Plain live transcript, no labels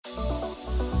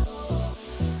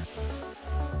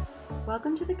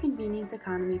Welcome to the Convenience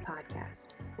Economy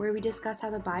podcast, where we discuss how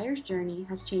the buyer's journey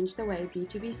has changed the way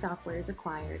B2B software is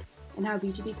acquired and how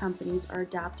B2B companies are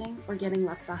adapting or getting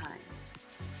left behind.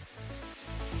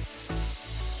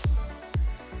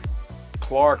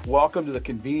 Clark, welcome to the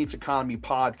Convenience Economy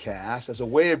podcast. As a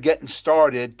way of getting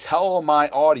started, tell my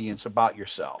audience about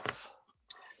yourself.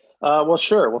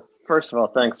 Sure. Well, first of all,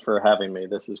 thanks for having me.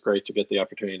 This is great to get the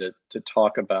opportunity to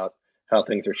talk about how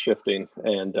things are shifting,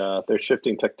 and they're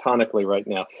shifting tectonically right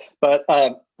now. But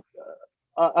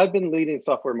I've been leading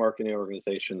software marketing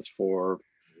organizations for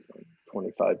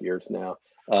 25 years now,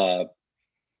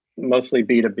 mostly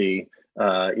B2B,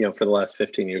 for the last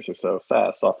 15 years or so,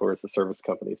 SaaS, software as a service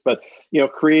companies. But,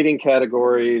 creating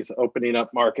categories, opening up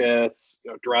markets,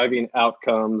 driving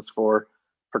outcomes for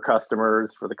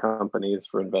customers, for the companies,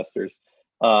 for investors.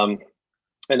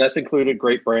 And that's included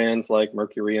great brands like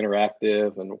Mercury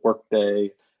Interactive and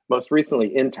Workday, most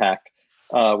recently Intact,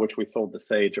 which we sold to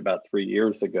Sage about 3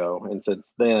 years ago. And since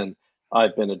then,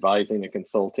 I've been advising and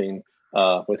consulting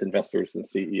with investors and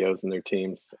CEOs and their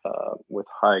teams with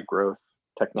high growth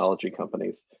technology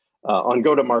companies on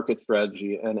go-to-market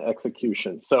strategy and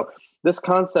execution. So this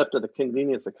concept of the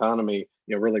convenience economy,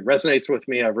 really resonates with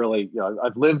me. I've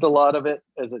lived a lot of it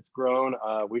as it's grown.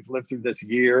 We've lived through this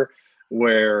year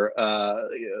where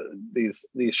these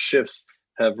shifts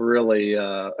have really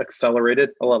accelerated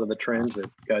a lot of the trends that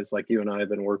guys like you and I have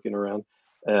been working around.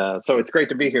 So it's great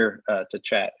to be here to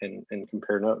chat and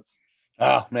compare notes.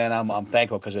 Oh man, I'm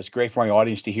thankful because it's great for my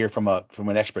audience to hear from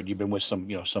an expert. You've been with some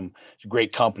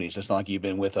great companies. It's not like you've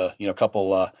been with a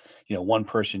couple one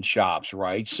person shops,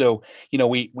 right? So you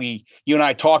and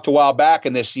I talked a while back,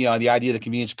 and this the idea of the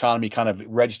convenience economy kind of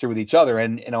registered with each other,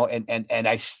 and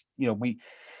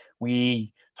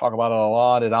we talk about it a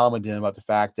lot at Almaden about the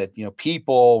fact that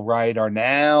people, right, are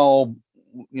now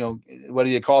what do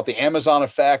you call it, the Amazon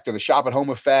effect or the shop at home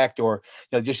effect, or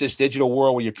just this digital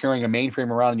world where you're carrying a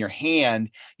mainframe around in your hand.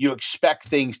 You expect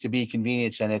things to be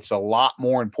convenience, and it's a lot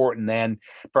more important than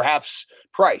perhaps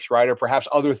price, right, or perhaps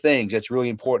other things. It's really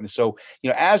important. So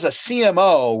as a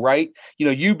CMO, right,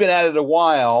 you've been at it a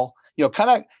while.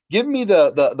 Kind of give me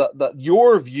the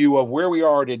your view of where we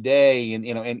are today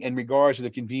in regards to the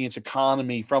convenience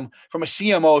economy from a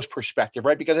CMO's perspective,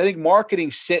 right? Because I think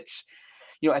marketing sits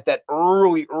at that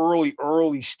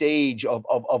early stage of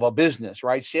a business,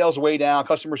 right? Sales way down,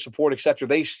 customer support, et cetera.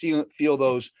 They feel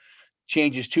those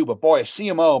changes too. But boy, a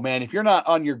CMO, man, if you're not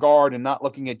on your guard and not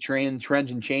looking at trends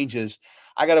and changes,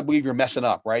 I got to believe you're messing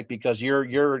up, right? Because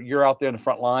you're out there in the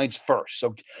front lines first.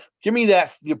 So give me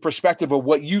that perspective of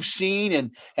what you've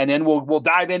seen, and then we'll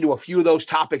dive into a few of those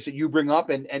topics that you bring up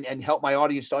and help my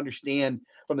audience to understand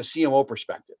from the CMO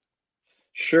perspective.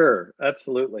 Sure,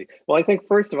 absolutely. Well, I think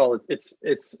first of all, it's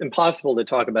impossible to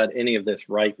talk about any of this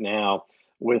right now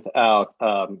without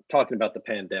talking about the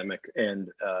pandemic and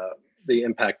the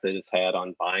impact that it's had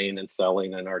on buying and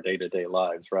selling in our day-to-day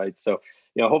lives, right? So,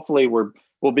 hopefully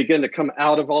we'll begin to come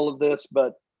out of all of this,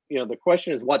 but the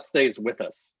question is what stays with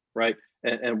us, right?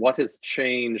 And what has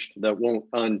changed that won't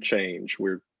unchange.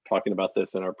 We're talking about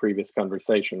this in our previous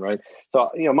conversation, right?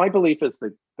 So, my belief is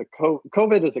that the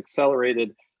COVID has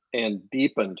accelerated and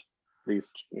deepened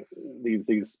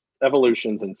these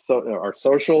evolutions in our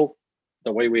social,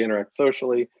 the way we interact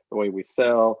socially, the way we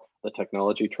sell, the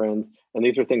technology trends, and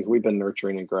these are things we've been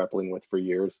nurturing and grappling with for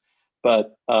years.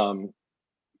 But I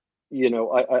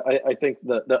think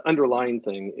the underlying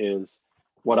thing is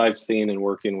what I've seen in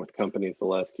working with companies the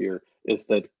last year is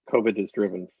that COVID has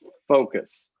driven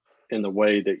focus in the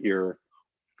way that you're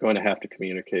going to have to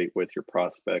communicate with your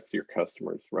prospects, your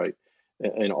customers, right?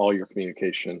 And all your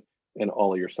communication and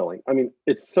all of your selling. I mean,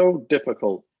 it's so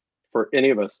difficult for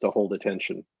any of us to hold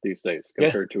attention these days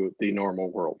compared to the normal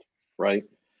world, right?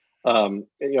 And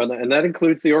that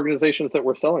includes the organizations that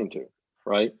we're selling to,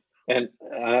 right? And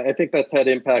I think that's had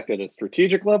impact at a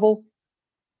strategic level,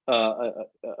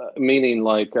 meaning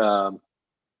like, guys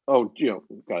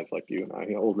like you and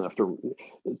I, old enough to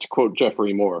quote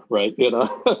Jeffrey Moore, right?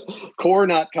 Core,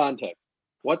 not context.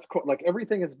 What's like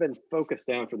everything has been focused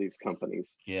down for these companies.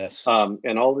 Yes.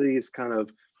 And all these kind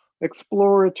of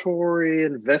exploratory,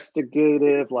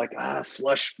 investigative, like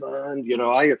slush fund,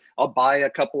 I'll buy a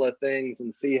couple of things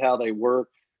and see how they work.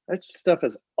 That stuff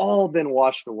has all been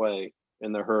washed away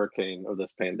in the hurricane of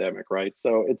this pandemic, right?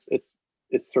 So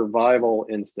it's survival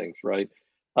instincts, right?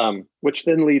 Which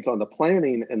then leads on the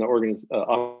planning and the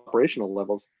operational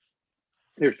levels.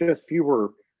 There's just fewer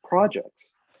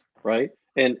projects, right?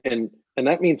 And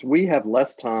that means we have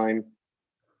less time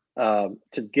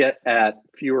to get at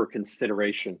fewer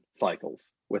consideration cycles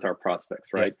with our prospects,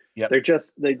 right? Yep. They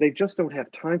just don't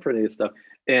have time for any of this stuff.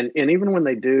 And even when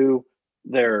they do,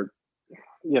 their,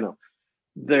 you know,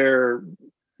 their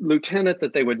lieutenant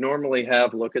that they would normally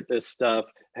have look at this stuff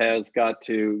has got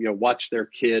to, you know, watch their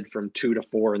kid from 2 to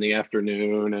 4 in the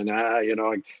afternoon, and you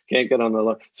know, I can't get on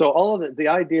the so all of the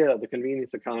idea of the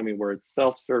convenience economy where it's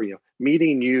self-serving, you know,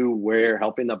 meeting you where,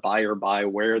 helping the buyer buy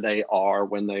where they are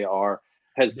when they are,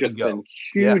 has just been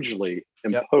hugely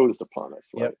imposed upon us,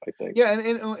 right? I think. Yeah,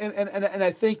 and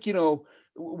I think, you know,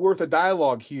 worth a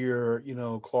dialogue here, you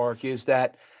know, Clark, is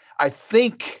that I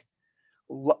think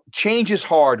change is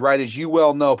hard, right? As you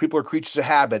well know, people are creatures of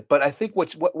habit. But I think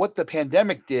what the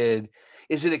pandemic did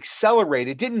is it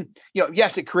accelerated. Didn't, you know,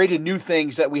 yes, it created new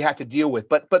things that we had to deal with,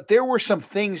 but there were some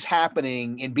things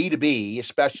happening in B2B,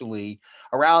 especially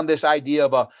around this idea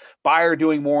of a buyer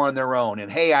doing more on their own. And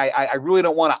hey, I really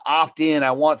don't want to opt in.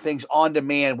 I want things on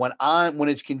demand when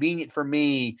it's convenient for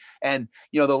me. And,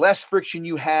 you know, the less friction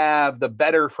you have, the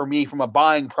better for me from a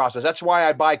buying process. That's why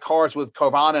I buy cars with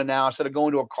Carvana now instead of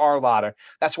going to a car lot.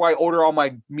 That's why I order all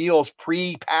my meals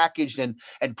pre-packaged and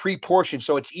pre-portioned,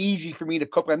 so it's easy for me to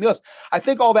cook my meals. I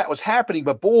think all that was happening,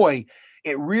 but boy,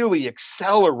 it really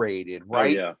accelerated,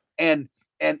 right? Oh, yeah.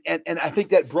 And I think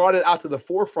that brought it out to the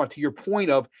forefront, to your point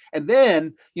of, and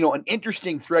then, you know, an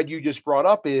interesting thread you just brought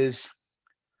up is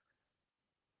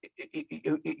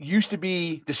it used to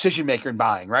be decision maker in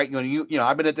buying, right? You know,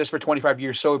 I've been at this for 25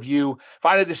 years. So if you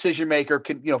find a decision maker,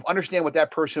 can, you know, understand what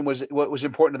that person what was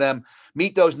important to them,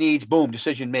 meet those needs, boom,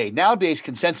 decision made. Nowadays,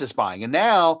 consensus buying. And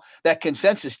now that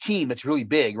consensus team that's really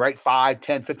big, right? 5,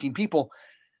 10, 15 people,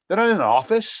 they're not in an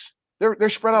office. They're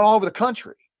spread out all over the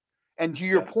country. And to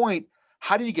your point,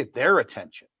 how do you get their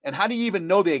attention? And how do you even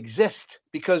know they exist?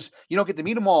 Because you don't get to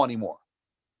meet them all anymore.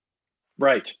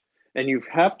 Right. And you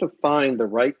have to find the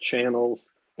right channels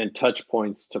and touch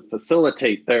points to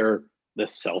facilitate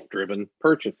this self-driven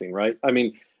purchasing, right? I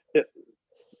mean,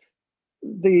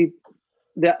 the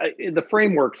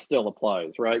framework still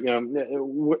applies, right? You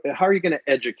know, how are you going to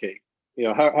educate? You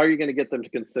know, how are you going to get them to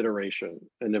consideration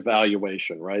and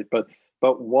evaluation, right? But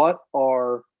what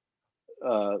are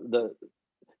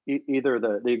either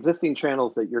the existing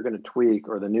channels that you're going to tweak,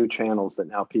 or the new channels that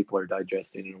now people are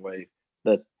digesting in a way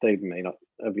that they may not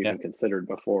have even considered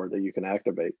before, that you can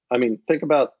activate. I mean, think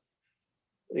about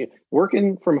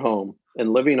working from home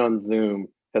and living on Zoom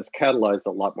has catalyzed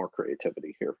a lot more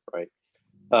creativity here, right?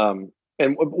 And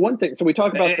one thing, so we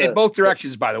talk about in both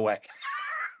directions, by the way.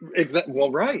 Exactly.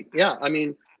 Well, right. Yeah. I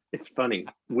mean, it's funny.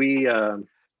 We,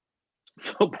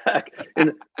 so back in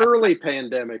the early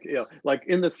pandemic, you know, like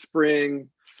in the spring,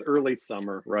 early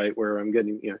summer, right, where I'm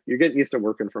getting, you know, you're getting used to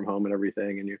working from home and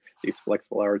everything, and these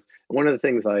flexible hours. And one of the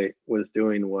things I was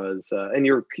doing was, and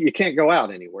you can't go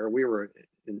out anywhere. We were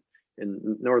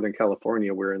in Northern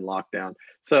California, we're in lockdown,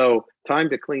 so time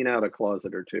to clean out a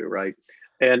closet or two, right?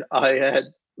 And I had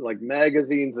like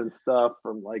magazines and stuff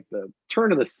from like the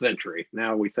turn of the century.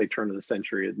 Now we say turn of the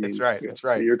century. It means that's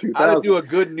right. Year 2000. How to do a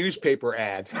good newspaper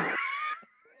ad.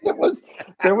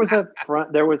 There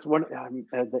was one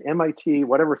at the MIT,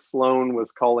 whatever Sloan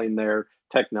was calling their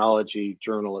technology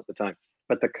journal at the time,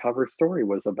 but the cover story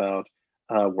was about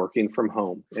working from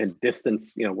home and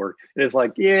distance, you know, work. And it's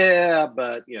like, yeah,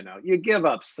 but you know, you give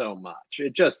up so much.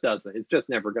 It just doesn't. It's just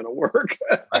never going to work.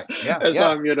 Right. Yeah. As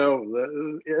I'm, you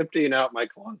know, emptying out my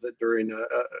closet during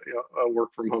a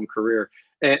work from home career,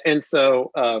 and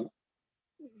so.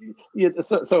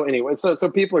 So anyway, so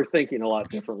people are thinking a lot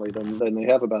differently than they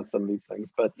have about some of these things.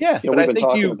 But yeah, you know, we've been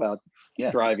talking about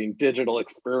driving digital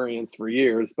experience for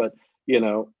years. But you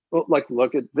know, like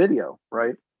look at video,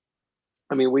 right?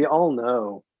 I mean, we all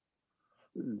know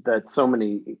that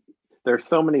there's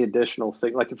so many additional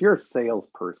things. Like if you're a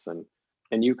salesperson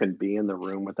and you can be in the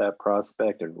room with that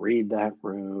prospect and read that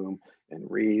room and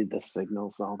read the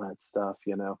signals and all that stuff,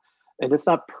 you know. And it's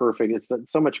not perfect.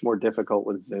 It's so much more difficult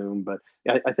with Zoom, but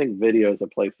I think video is a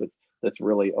place that's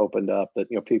really opened up. That,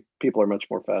 you know, people are much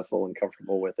more facile and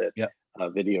comfortable with it. Yeah.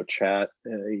 Video chat,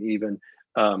 even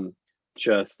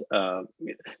just you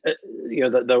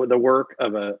know, the work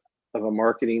of a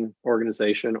marketing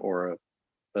organization or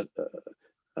a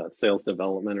sales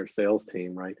development or sales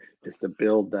team, right, is to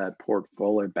build that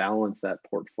portfolio, balance that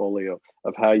portfolio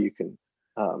of how you can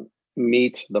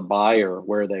meet the buyer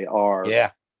where they are. Yeah.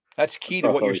 That's key to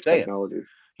what you're saying.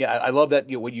 Yeah, I love that.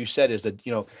 What you said is that,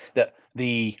 you know,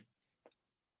 the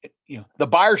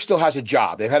buyer still has a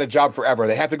job. They've had a job forever.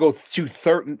 They have to go through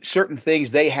certain things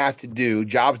they have to do,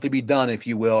 jobs to be done, if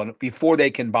you will, and before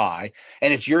they can buy.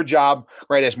 And it's your job,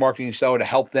 right, as marketing seller, to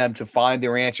help them to find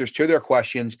their answers to their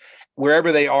questions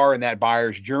wherever they are in that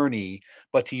buyer's journey.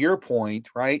 But to your point,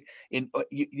 right,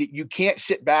 you can't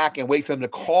sit back and wait for them to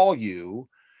call you,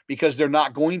 because they're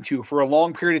not going to for a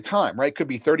long period of time, right? Could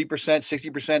be 30%,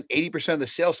 60%, 80% of the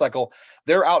sales cycle.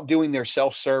 They're out doing their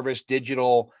self-service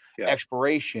digital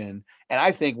exploration. And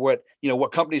I think what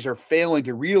companies are failing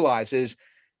to realize is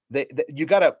that you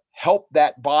got to help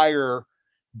that buyer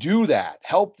do that,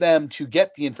 help them to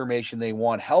get the information they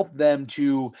want, help them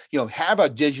to, have a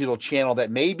digital channel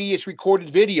that maybe it's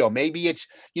recorded video, maybe it's,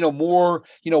 more,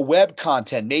 web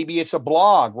content, maybe it's a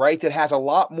blog, right? That has a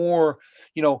lot more,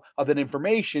 of that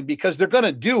information, because they're going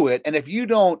to do it. And if you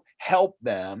don't help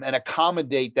them and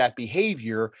accommodate that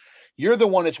behavior, you're the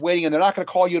one that's waiting, and they're not going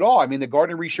to call you at all. I mean, the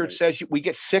Gartner research says we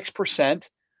get 6%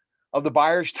 of the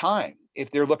buyer's time if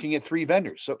they're looking at 3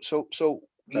 vendors. So you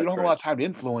don't have a lot of time to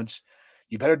influence.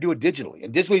 You better do it digitally.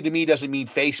 And digitally to me doesn't mean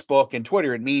Facebook and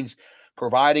Twitter. It means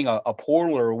providing a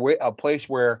portal or a place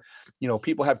where,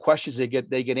 people have questions, they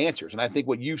get answers. And I think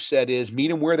what you said is meet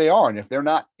them where they are. And if they're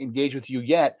not engaged with you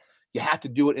yet, you have to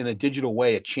do it in a digital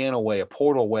way, a channel way, a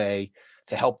portal way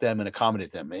to help them and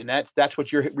accommodate them. And that's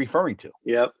what you're referring to.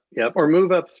 Yep. Or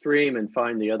move upstream and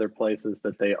find the other places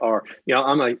that they are.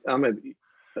 I'm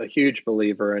a huge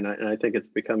believer, and I think it's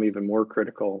become even more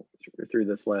critical through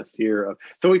this last year.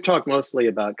 So we talk mostly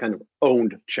about kind of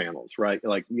owned channels, right?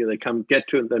 Like they come get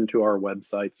to them to our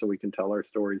website so we can tell our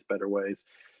stories better ways.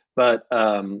 But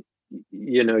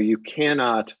you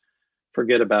cannot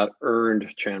forget about earned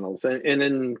channels. And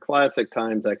in classic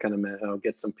times, that kind of meant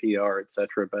get some PR, et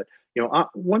cetera. But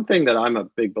one thing that I'm a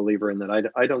big believer in that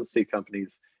I don't see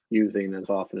companies using as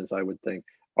often as I would think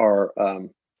are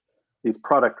these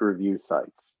product review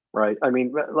sites, right? I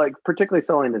mean, like particularly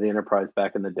selling to the enterprise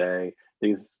back in the day,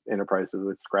 these enterprises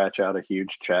would scratch out a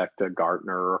huge check to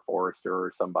Gartner or Forrester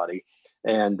or somebody,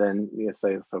 and then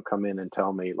say, so come in and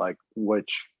tell me like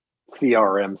which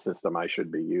CRM system I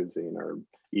should be using, or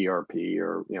ERP,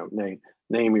 or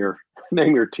name your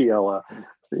TLA,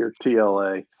 your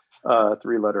TLA,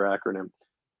 3-letter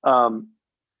acronym.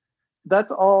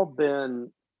 That's all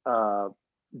been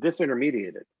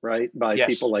disintermediated, right, by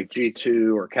people like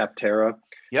G2 or Capterra.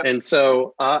 And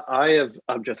so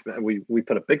we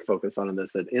put a big focus on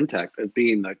this at Intact as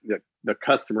being the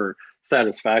customer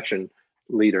satisfaction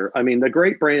leader. I mean, the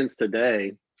great brands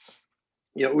today,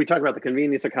 we talk about the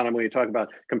convenience economy, we talk about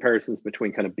comparisons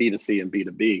between kind of B2C and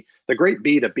B2B. The great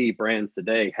B2B brands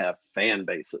today have fan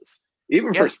bases,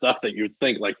 even for stuff that you'd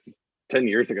think like 10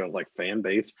 years ago was like fan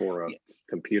base for a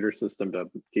computer system to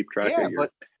keep track of your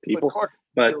people.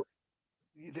 But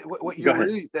what you're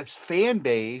really, that's fan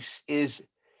base is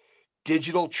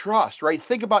digital trust, right?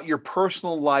 Think about your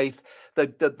personal life,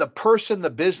 the person, the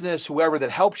business, whoever that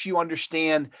helps you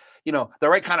understand, the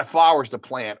right kind of flowers to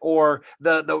plant, or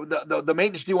the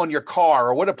maintenance due on your car,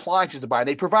 or what appliances to buy.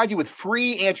 They provide you with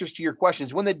free answers to your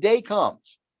questions. When the day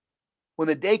comes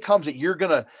that you're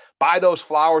going to buy those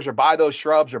flowers or buy those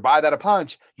shrubs or buy that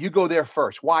appliance, you go there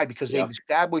first. Why? Because they've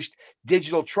established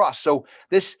digital trust. So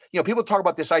this, people talk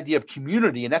about this idea of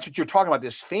community, and that's what you're talking about,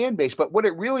 this fan base. But what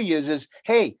it really is,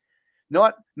 hey,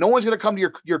 no one's going to come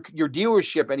to your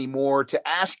dealership anymore to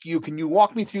ask you, can you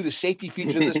walk me through the safety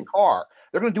features of this car?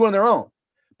 They're going to do it on their own.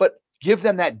 But give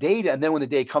them that data, and then when the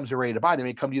day comes, they're ready to buy. They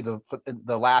may come to you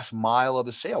the last mile of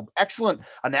the sale. Excellent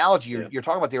analogy you're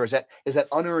talking about there is that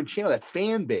unearned channel, that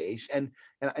fan base, and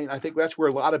I think that's where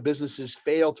a lot of businesses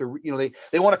fail to.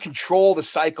 They want to control the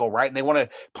cycle, right? And they want to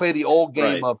play the old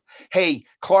game of, hey,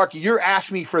 Clark, you're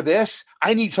asking me for this.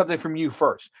 I need something from you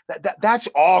first. That's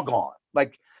all gone.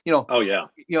 Like.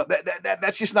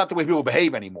 That's just not the way people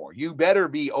behave anymore. You better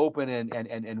be open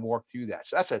and work through that.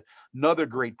 So that's another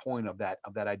great point of that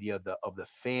idea of the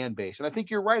fan base. And I think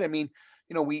you're right. I mean,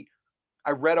 I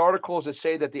read articles that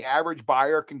say that the average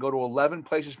buyer can go to 11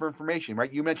 places for information,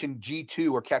 right? You mentioned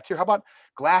G2 or Capterra. How about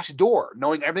Glassdoor,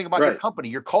 knowing everything about your company,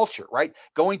 your culture, right?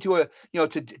 Going to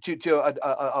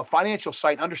a financial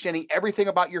site, understanding everything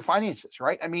about your finances,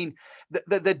 right? I mean,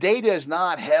 the data is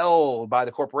not held by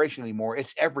the corporation anymore.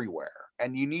 It's everywhere.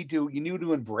 And you need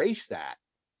to embrace that.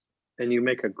 And you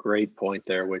make a great point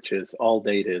there, which is all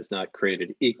data is not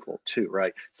created equal too,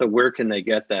 right? So where can they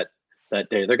get that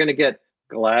data? They're going to get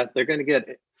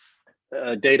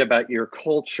data about your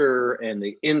culture and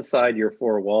the inside your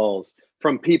 4 walls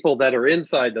from people that are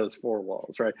inside those 4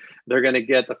 walls, right? They're going to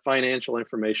get the financial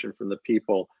information from the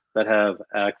people that have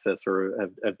access or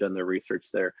have done their research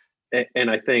there. And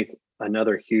I think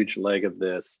another huge leg of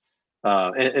this,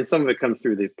 and some of it comes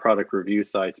through the product review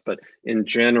sites, but in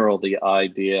general, the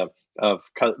idea of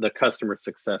the customer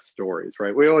success stories,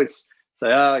 right? We always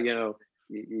say,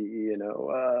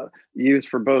 use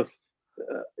for both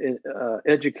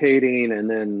educating and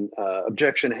then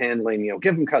objection handling,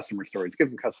 give them customer stories.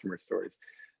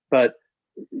 But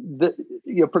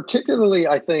particularly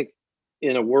I think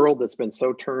in a world that's been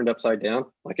so turned upside down,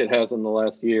 like it has in the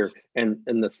last year, and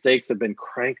the stakes have been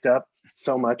cranked up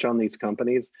so much on these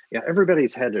companies. Yeah,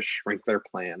 everybody's had to shrink their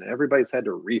plan, and everybody's had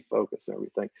to refocus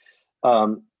everything.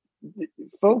 Um,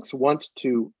 Folks want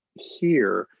to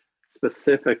hear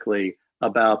specifically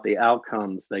about the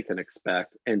outcomes they can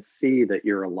expect and see that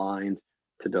you're aligned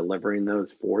to delivering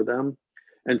those for them.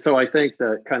 And so I think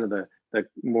that kind of the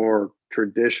more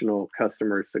traditional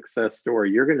customer success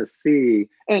story you're going to see,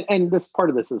 and this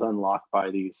part of this is unlocked by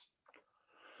these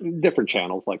different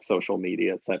channels like social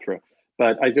media, et cetera.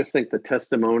 But I just think the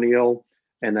testimonial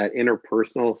and that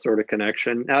interpersonal sort of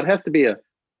connection. Now it has to be a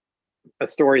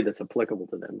story that's applicable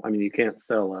to them. I mean, you can't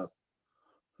sell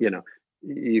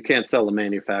a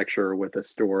manufacturer with a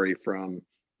story from,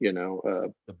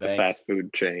 a fast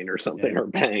food chain or something, or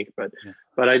bank.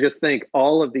 But I just think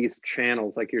all of these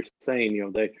channels, like you're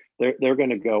saying, they're going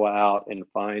to go out and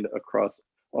find across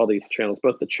all these channels,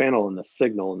 both the channel and the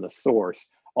signal and the source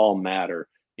all matter.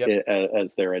 Yep.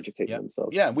 As they're educating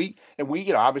themselves. Yeah, we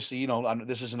obviously,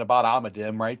 this isn't about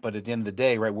Amadim, right? But at the end of the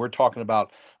day, right, we're talking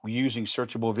about using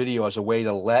searchable video as a way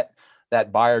to let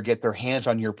that buyer get their hands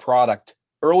on your product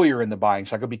earlier in the buying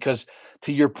cycle, because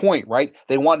to your point, right,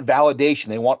 they want validation,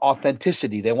 they want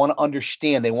authenticity, they want to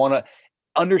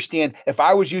understand, if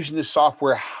I was using this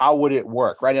software, how would it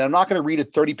work, right? And I'm not going to read a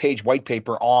 30-page white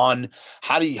paper on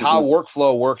how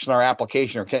workflow works in our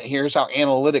application, or here's how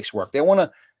analytics work. They want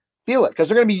to feel it because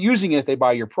they're going to be using it if they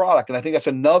buy your product. And I think that's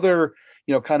another,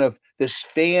 kind of this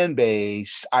fan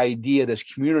base idea, this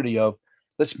community of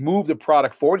let's move the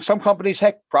product forward. Some companies,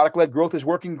 heck, product-led growth is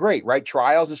working great, right?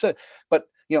 Trials and so, but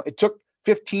it took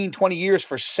 15, 20 years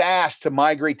for SaaS to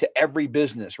migrate to every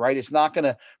business, right?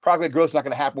 Product-led growth is not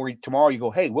going to happen where tomorrow you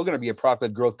go, hey, we're going to be a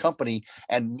product-led growth company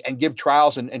and give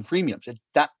trials and freemiums. It's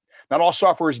not all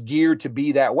software is geared to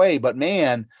be that way, but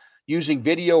man, using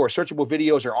video or searchable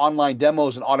videos or online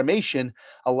demos and automation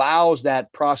allows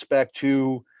that prospect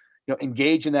to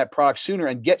engage in that product sooner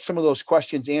and get some of those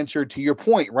questions answered, to your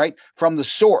point, right, from the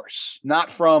source, not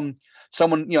from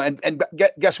someone, and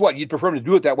guess what? You'd prefer to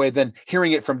do it that way than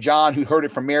hearing it from John, who heard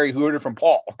it from Mary, who heard it from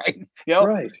Paul, right?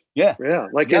 Right. Yeah.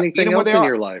 Like anything else in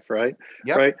your life, right?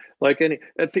 Yep. Right. Like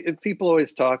people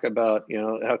always talk about,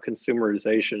 how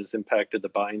consumerization has impacted the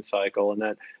buying cycle,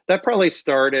 and that probably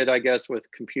started, I guess, with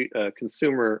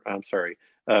the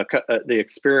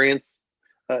experience.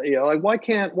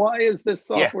 Like why is this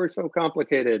software so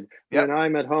complicated when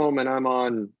I'm at home and I'm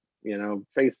on,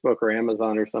 Facebook or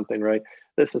Amazon or something, right?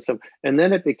 And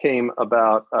then it became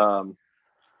about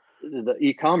the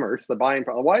e-commerce, the buying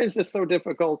problem. Why is this so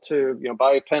difficult to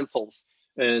buy pencils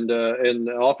and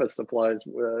office supplies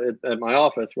at my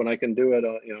office when I can do it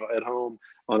at home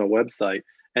on a website?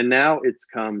 And now it's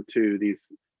come to these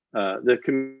the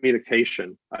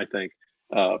communication, I think,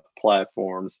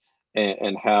 platforms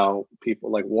and how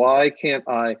people like why can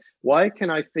I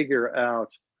figure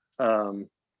out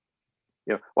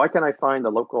why can I find a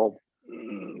local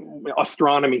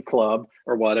astronomy club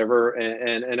or whatever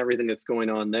and everything that's going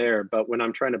on there, but when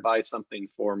I'm trying to buy something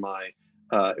for my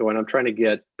when I'm trying to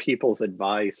get people's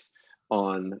advice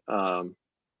on a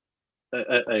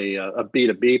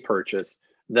B2B purchase,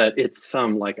 that it's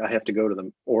some like I have to go to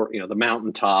the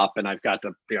mountaintop and I've got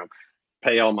to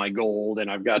pay all my gold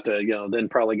and I've got to then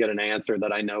probably get an answer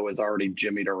that I know is already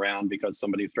jimmied around because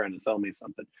somebody's trying to sell me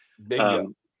something.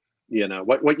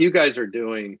 What you guys are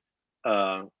doing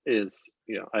is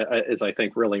I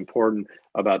think really important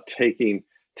about taking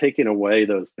away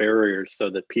those barriers so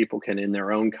that people can, in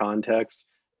their own context,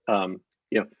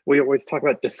 we always talk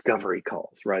about discovery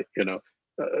calls, right?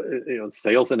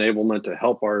 Sales enablement to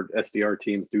help our SDR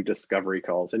teams do discovery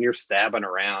calls, and you're stabbing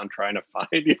around trying to find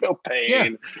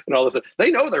pain and all this.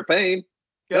 They know their pain.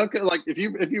 Like if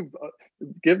you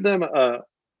give them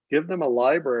a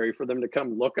library for them to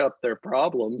come look up their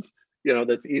problems,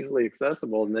 that's easily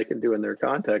accessible and they can do in their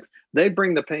context, they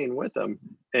bring the pain with them,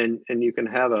 and you can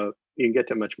get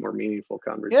to a much more meaningful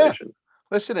conversation. Yeah.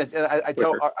 Listen, I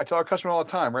tell our customer all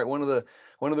the time, right? One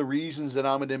of the reasons that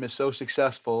Amadim is so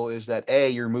successful is that A,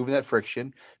 you're removing that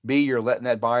friction. B, you're letting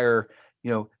that buyer,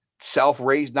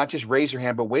 self-raise, not just raise their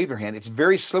hand, but wave their hand. It's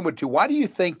very similar to, why do you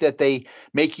think that they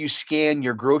make you scan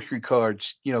your grocery card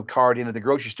into the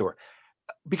grocery store?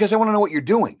 Because they want to know what you're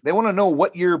doing. They want to know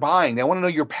what you're buying. They want to know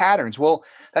your patterns. Well,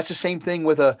 that's the same thing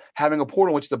with having a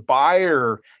portal in which the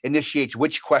buyer initiates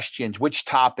which questions, which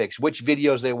topics, which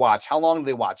videos they watch, how long do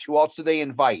they watch, who else do they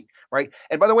invite, right?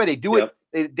 And by the way, they do it.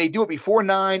 They do it before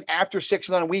 9, after 6,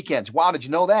 and on weekends. Wow, did you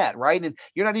know that, right? And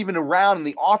you're not even around in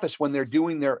the office when they're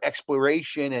doing their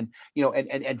exploration and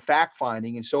and fact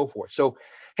finding and so forth. So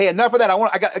Hey, enough of that.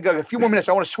 I got a few more minutes.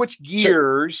 I want to switch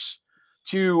gears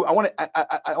to,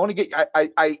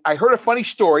 I heard a funny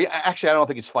story. Actually, I don't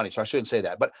think it's funny, so I shouldn't say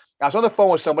that, but I was on the phone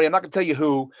with somebody. I'm not going to tell you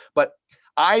who, but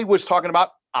I was talking about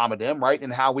Amadim, right?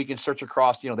 And how we can search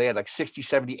across, they had like 60,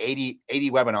 70,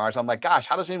 80 webinars. I'm like, gosh,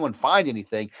 how does anyone find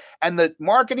anything? And the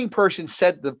marketing person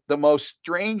said the most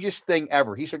strangest thing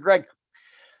ever. He said, Greg,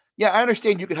 yeah, I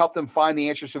understand you can help them find the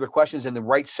answers to their questions in the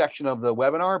right section of the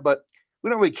webinar, but we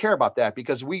don't really care about that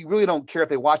because we really don't care if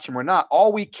they watch them or not.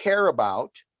 All we care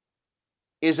about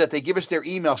is that they give us their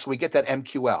email so we get that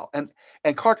MQL.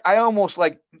 And Clark, I almost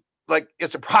like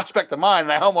it's a prospect of mine,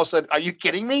 and I almost said, "Are you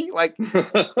kidding me?" Like,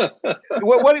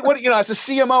 what as a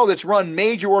CMO that's run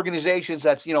major organizations,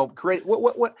 that's create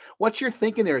what's your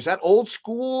thinking there? Is that old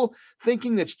school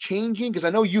thinking that's changing? Because I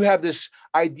know you have this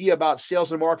idea about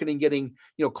sales and marketing getting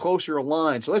closer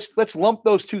aligned. So let's lump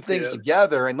those two things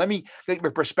together, and let me get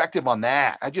your perspective on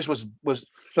that. I just was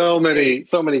so many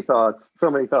thoughts.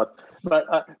 But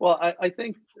I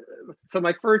think so.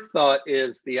 My first thought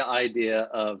is the idea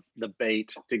of the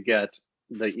bait to get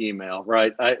the email,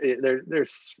 right? I think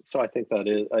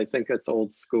it's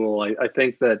old school. I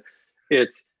think that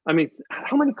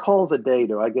how many calls a day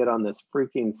do I get on this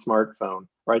freaking smartphone,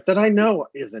 right? That I know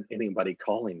isn't anybody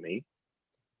calling me.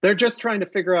 They're just trying to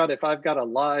figure out if I've got a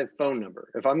live phone number,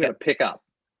 if I'm going to pick up.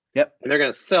 Yep. And they're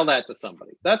going to sell that to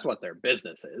somebody. That's what their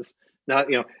business is. Not,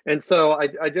 and so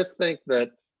I just think that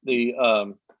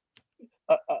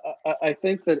I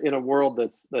think that in a world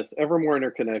that's ever more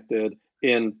interconnected,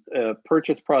 in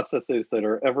purchase processes that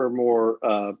are ever more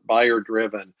buyer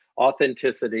driven,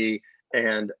 authenticity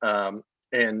and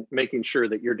making sure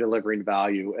that you're delivering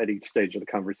value at each stage of the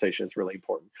conversation is really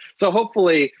important. So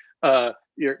hopefully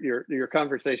your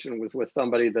conversation was with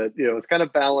somebody that is kind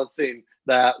of balancing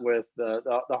that with the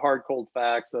hard cold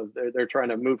facts of they're trying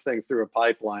to move things through a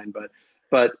pipeline,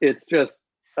 but it's just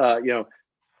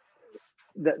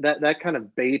that kind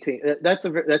of baiting,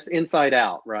 that's inside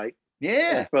out, right?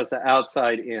 Yeah. As opposed to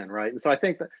outside in, right? And so I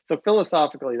think so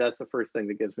philosophically, that's the first thing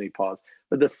that gives me pause.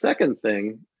 But the second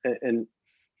thing, and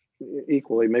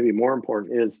equally maybe more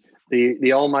important, is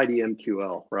the almighty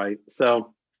MQL, right?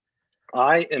 So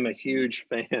I am a huge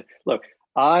fan. Look,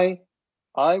 I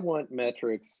want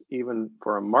metrics, even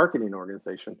for a marketing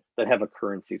organization, that have a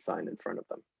currency sign in front of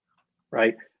them,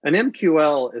 right? An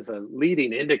MQL is a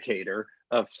leading indicator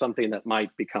of something that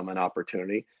might become an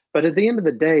opportunity. But at the end of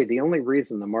the day, the only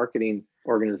reason the marketing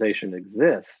organization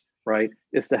exists, right,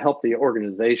 is to help the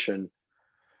organization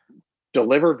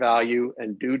deliver value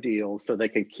and do deals so they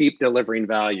can keep delivering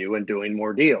value and doing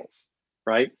more deals,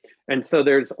 right? And so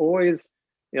there's always,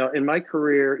 in my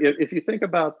career, if you think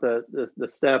about the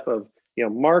step of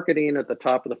marketing at the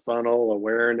top of the funnel,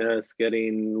 awareness,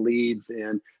 getting leads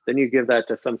in, then you give that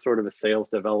to some sort of a sales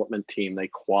development team. They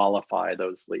qualify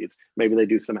those leads. Maybe they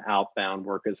do some outbound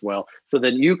work as well. So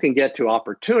then you can get to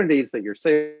opportunities that your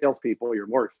salespeople, your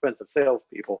more expensive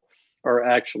salespeople, are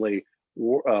actually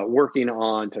working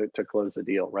on to close the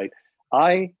deal, right?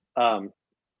 I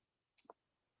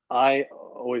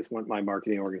always want my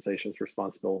marketing organizations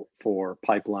responsible for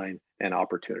pipeline and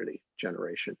opportunity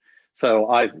generation.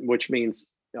 So which means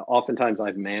oftentimes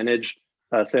I've managed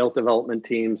sales development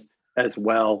teams as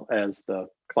well as the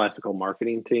classical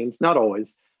marketing teams. Not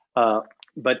always,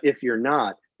 but if you're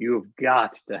not, you've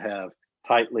got to have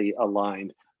tightly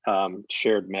aligned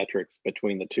shared metrics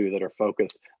between the two that are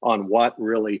focused on what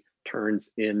really turns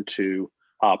into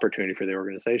opportunity for the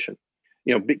organization.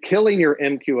 Killing your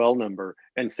MQL number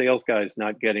and sales guys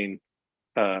not getting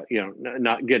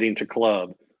to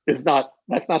club that's not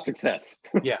success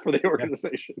for the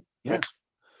organization.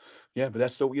 Yeah, but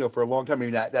that's so for a long time. I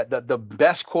mean, that the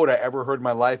best quote I ever heard in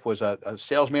my life was a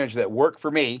sales manager that worked for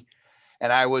me,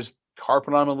 and I was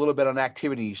harping on him a little bit on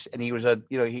activities, and he was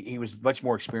he was much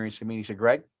more experienced than me. He said,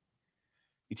 Greg,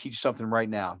 you teach something right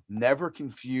now. Never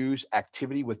confuse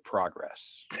activity with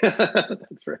progress.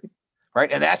 That's right.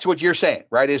 Right. And that's what you're saying,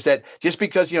 right? Is that just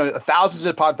because, thousands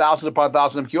upon thousands upon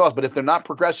thousands of MQLs, but if they're not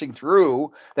progressing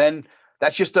through, then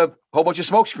that's just a whole bunch of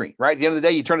smoke screen, right? At the end of the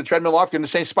day, you turn the treadmill off, you're in the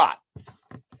same spot.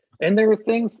 And there are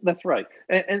things, that's right.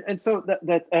 And so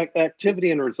that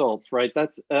activity and results, right?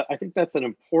 That's, I think that's an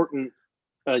important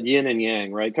yin and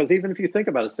yang, right? Because even if you think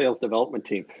about a sales development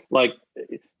team, like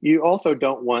you also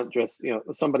don't want just,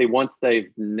 somebody, once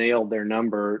they've nailed their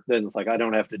number, then it's like, I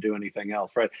don't have to do anything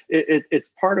else, right?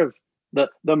 It's part of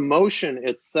the motion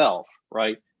itself,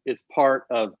 right? Is part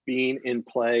of being in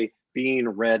play, being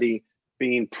ready,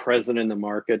 being present in the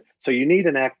market. So you need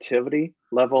an activity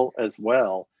level as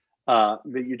well. But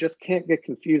you just can't get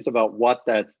confused about what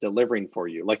that's delivering for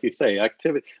you. Like you say,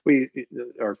 activity,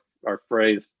 our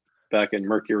phrase, back in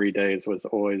Mercury days was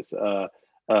always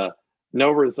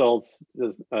no results.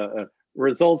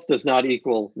 Results does not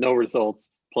equal no results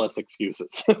plus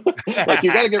excuses. Like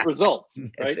you got to get results,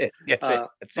 right?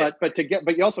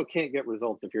 But you also can't get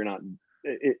results if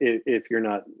you're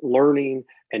not learning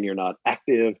and you're not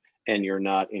active and you're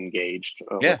not engaged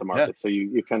with the market. So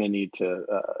you kind of need to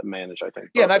manage, I think.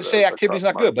 Yeah, not to say activity is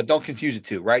not good, but don't confuse it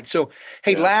too, right? So,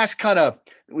 hey, last kind of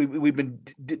we've been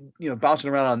bouncing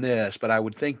around on this, but I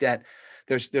would think that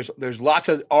there's lots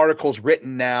of articles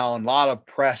written now and a lot of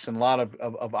press and a lot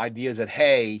of ideas that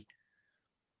hey,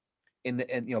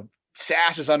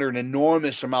 SaaS is under an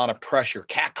enormous amount of pressure.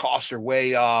 CAC costs are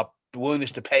way up. The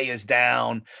willingness to pay is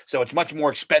down. So it's much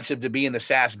more expensive to be in the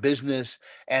SaaS business.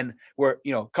 And where,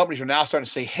 companies are now starting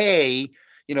to say, hey,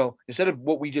 instead of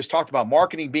what we just talked about,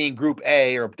 marketing being group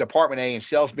A or department A and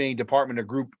sales being department or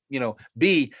group,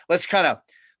 B, let's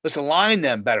align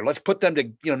them better. Let's put them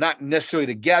to, not necessarily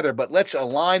together, but let's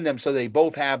align them so they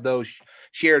both have those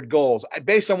shared goals.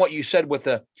 Based on what you said with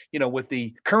the, with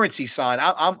the currency sign,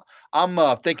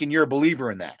 I'm thinking you're a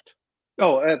believer in that.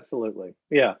 Oh, absolutely.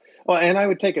 Yeah. Well, and I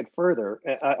would take it further.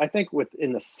 I think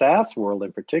in the SaaS world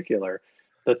in particular,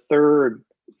 the third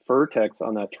vertex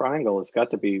on that triangle has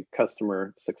got to be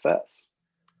customer success,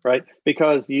 right?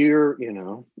 Because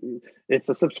it's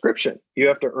a subscription. You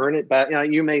have to earn it back.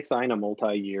 You may sign a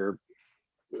multi-year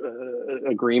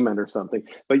agreement or something,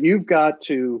 but you've got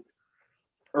to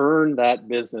earn that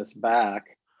business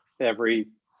back every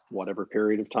whatever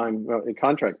period of time,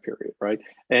 contract period, right?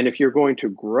 And if you're going to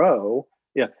grow,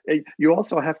 you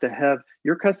also have to have,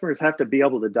 your customers have to be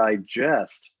able to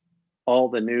digest all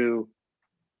the new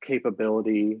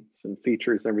capabilities and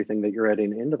features, everything that you're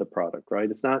adding into the product,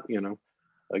 right? It's not,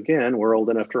 again, we're old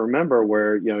enough to remember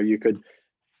where, you could,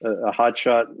 a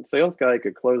hotshot sales guy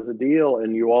could close a deal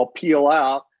and you all peel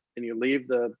out and you leave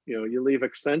you leave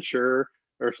Accenture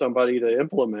or somebody to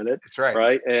implement it. That's right.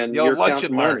 Right. And you're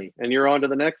counting money and you're on to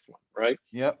the next one. Right.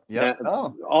 Yep.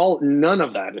 None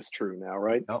of that is true now.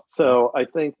 Right. Nope. So I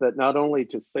think that not only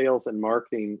to sales and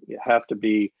marketing, you have to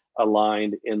be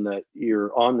aligned in that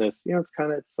you're on this,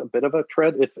 it's a bit of a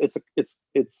tread.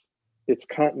 It's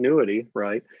continuity.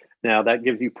 Right. Now that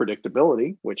gives you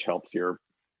predictability, which helps your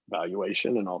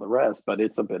valuation and all the rest, but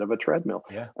it's a bit of a treadmill.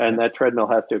 That treadmill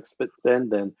has to extend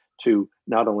then to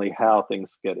not only how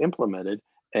things get implemented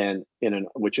and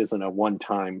which isn't a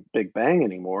one-time big bang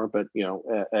anymore, but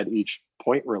at each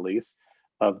point release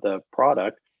of the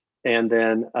product, and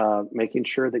then making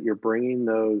sure that you're bringing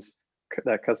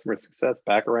that customer success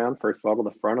back around first of all to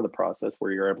the front of the process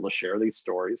where you're able to share these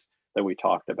stories that we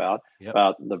talked about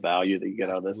the value that you get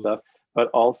out of this stuff, but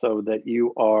also that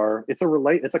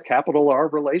it's a capital R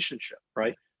relationship,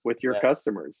 right, with your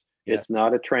customers. It's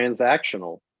not a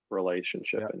transactional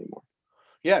relationship anymore.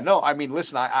 Yeah, no, I mean,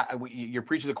 listen, you're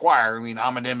preaching to the choir. I mean,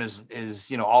 Amadim is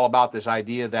all about this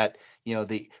idea that,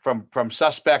 from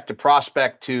suspect to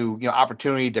prospect to,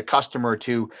 opportunity to customer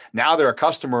to now they're a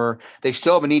customer, they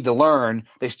still have a need to learn.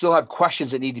 They still have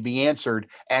questions that need to be answered.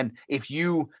 And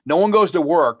no one goes to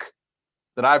work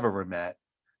that I've ever met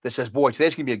that says, boy,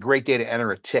 today's going to be a great day to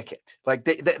enter a ticket. Like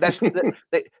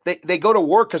they go to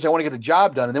work because they want to get the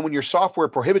job done. And then when your software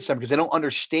prohibits them because they don't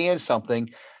understand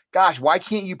something, gosh, why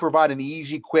can't you provide an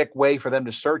easy, quick way for them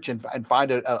to search and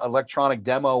find an electronic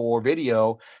demo or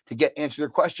video to answer their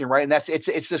question, right? And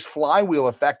it's this flywheel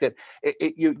effect that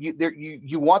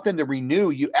you want them to renew.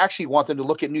 You actually want them to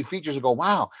look at new features and go,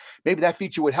 wow, maybe that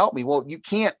feature would help me. Well, you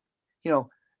can't,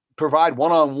 provide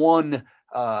one-on-one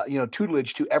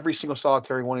tutelage to every single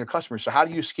solitary one of your customers. So how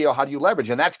do you scale? How do you leverage?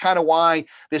 And that's kind of why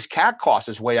this CAC cost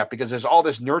is way up, because there's all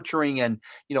this nurturing and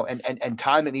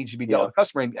time that needs to be dealt with the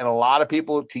customer. And a lot of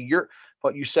people,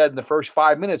 what you said in the first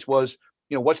 5 minutes was,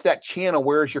 what's that channel?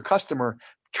 Where is your customer?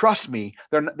 Trust me,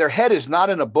 their head is not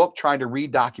in a book trying to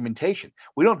read documentation.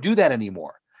 We don't do that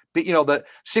anymore. But the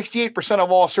 68%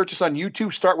 of all searches on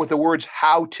YouTube start with the words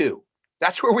 "how to."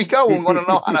 That's where we go when we want to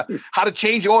know how to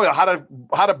change oil, how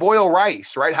to boil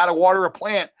rice, right? How to water a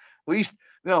plant. At least,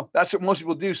 that's what most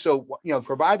people do. So,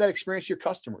 provide that experience to your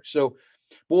customers. So,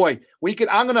 boy,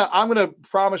 I'm gonna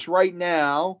promise right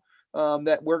now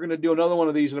that we're gonna do another one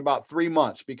of these in about 3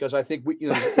 months, because I think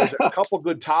there's a couple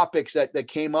good topics that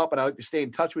came up, and I'd like to stay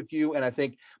in touch with you, and I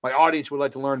think my audience would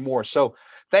like to learn more. So,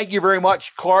 thank you very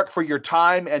much, Clark, for your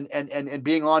time and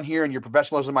being on here and your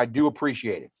professionalism. I do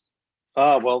appreciate it.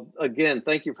 Well, again,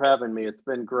 thank you for having me. It's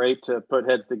been great to put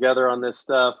heads together on this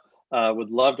stuff. Would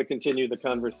love to continue the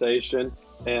conversation,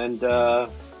 and I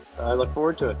look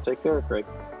forward to it. Take care, Craig.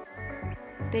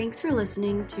 Thanks for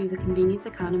listening to the Convenience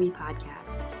Economy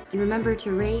podcast. And remember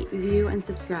to rate, review, and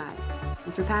subscribe.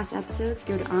 And for past episodes,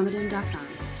 go to armadim.com.